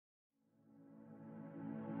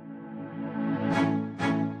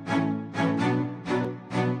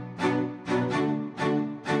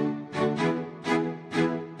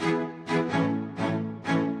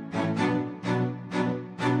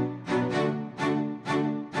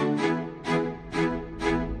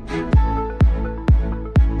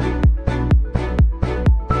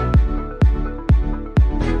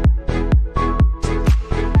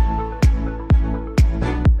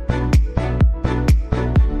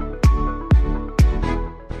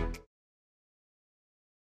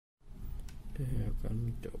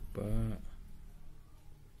akan coba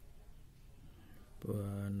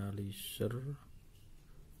analyser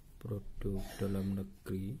produk dalam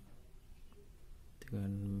negeri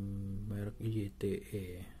dengan merek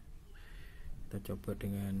YTE. Kita coba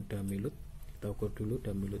dengan damilut. Kita ukur dulu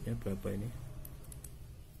damilutnya berapa ini.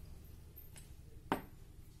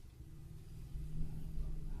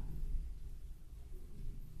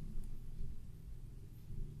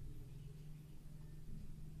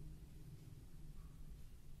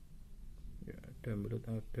 Ya, damilut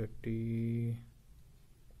ada di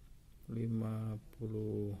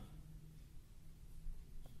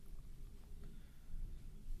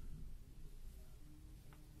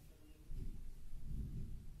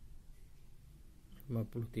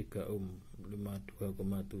ohm,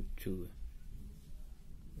 52,7.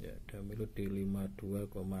 Ya, damilut di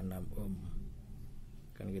 52,6 ohm.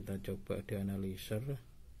 Kan kita coba di analyser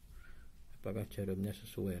apakah jarumnya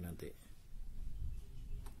sesuai nanti.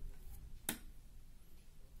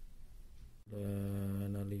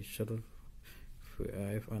 Analyser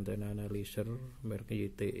VAF antena analyser merek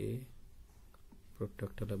YTE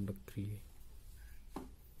produk dalam negeri,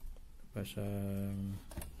 pasang.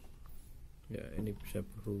 Ya, ini bisa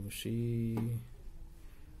berfungsi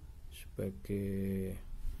sebagai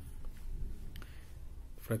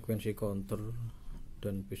frekuensi counter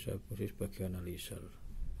dan bisa berfungsi sebagai analyser.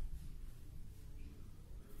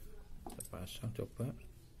 Kita pasang, coba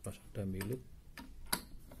pasang damilut.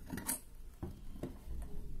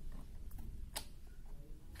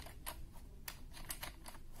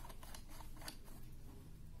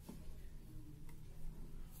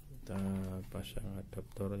 Kita pasang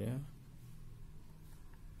adaptornya.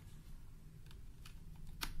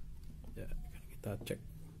 Ya, kita cek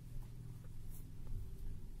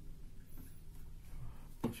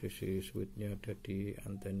posisi switchnya ada di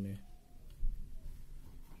antena.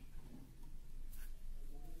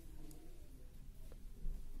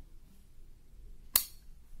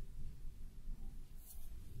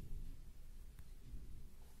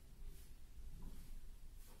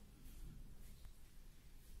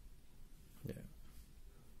 Ya.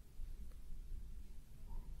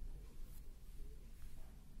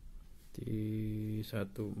 Di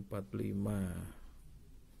 145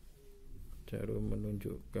 jarum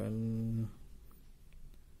menunjukkan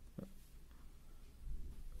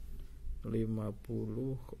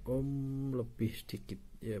 50 ohm lebih sedikit.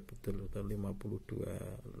 Ya betul,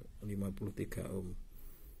 53 ohm,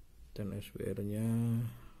 dan SWR nya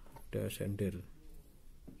ada sender.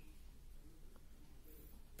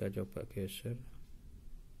 Kita coba geser.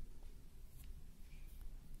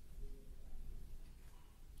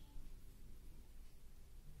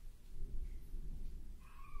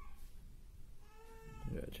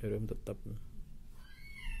 Ya, jarum tetap.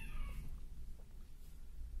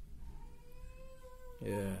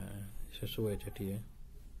 Ya, sesuai jadi ya.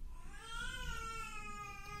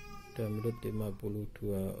 Damilut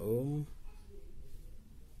 52 ohm.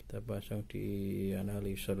 Kita pasang di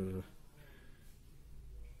analyser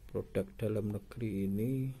produk dalam negeri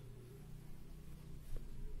ini.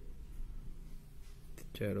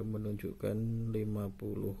 Jarum menunjukkan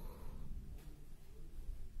 52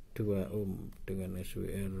 ohm dengan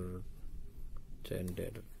SWR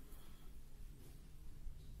sender.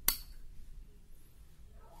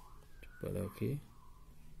 Coba lagi.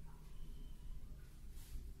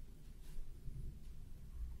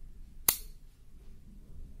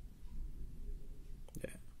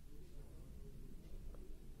 Ya.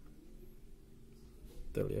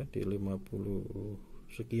 Betul ya, di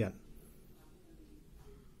 50 sekian.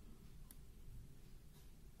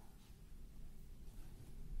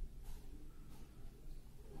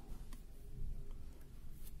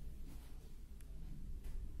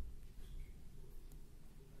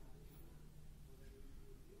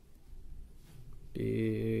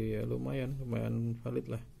 Ya, lumayan valid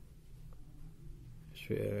lah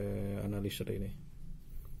analyser ini.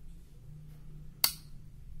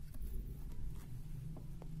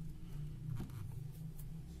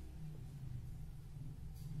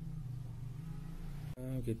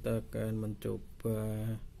 Kita akan mencoba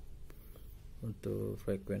untuk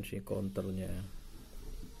frekuensi counternya.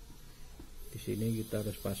 Di sini kita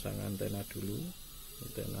harus pasang antena dulu,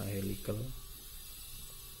 antena helical.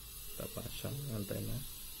 Kita pasang antena.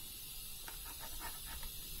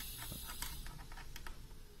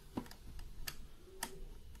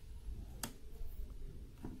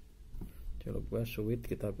 Coba switch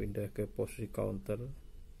kita pindah ke posisi counter.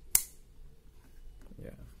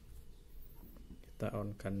 Ya, kita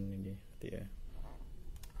on kan ini ya.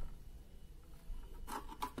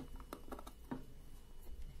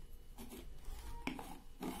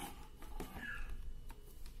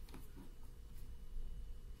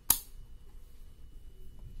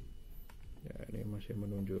 masih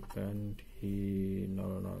menunjukkan di 000.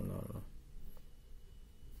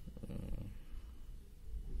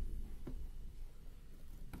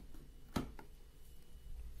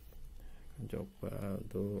 Akan coba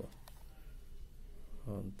untuk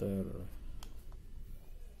counter.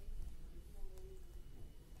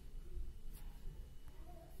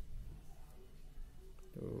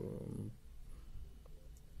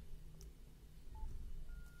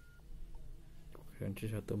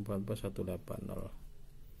 Frekuensi 144180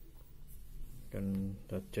 kan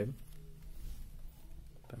jam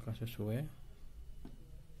kita akan sesuai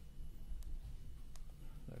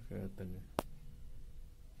kelihatan ya.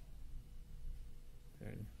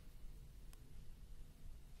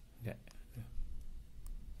 Ya.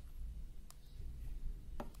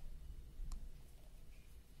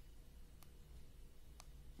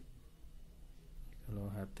 Kalau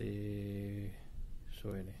hati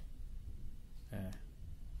sesuai nih. Nah,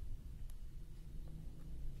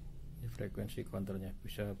 ini frekuensi counternya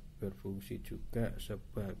bisa berfungsi juga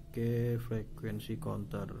sebagai frekuensi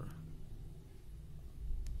counter.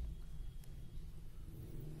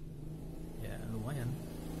 Ya lumayan.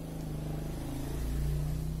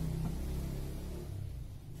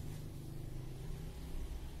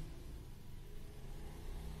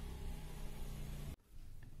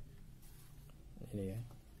 Ini ya.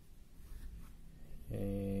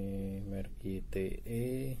 Merk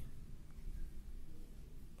YTE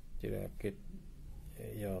dirakit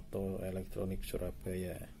Yoto Elektronik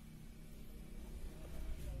Surabaya.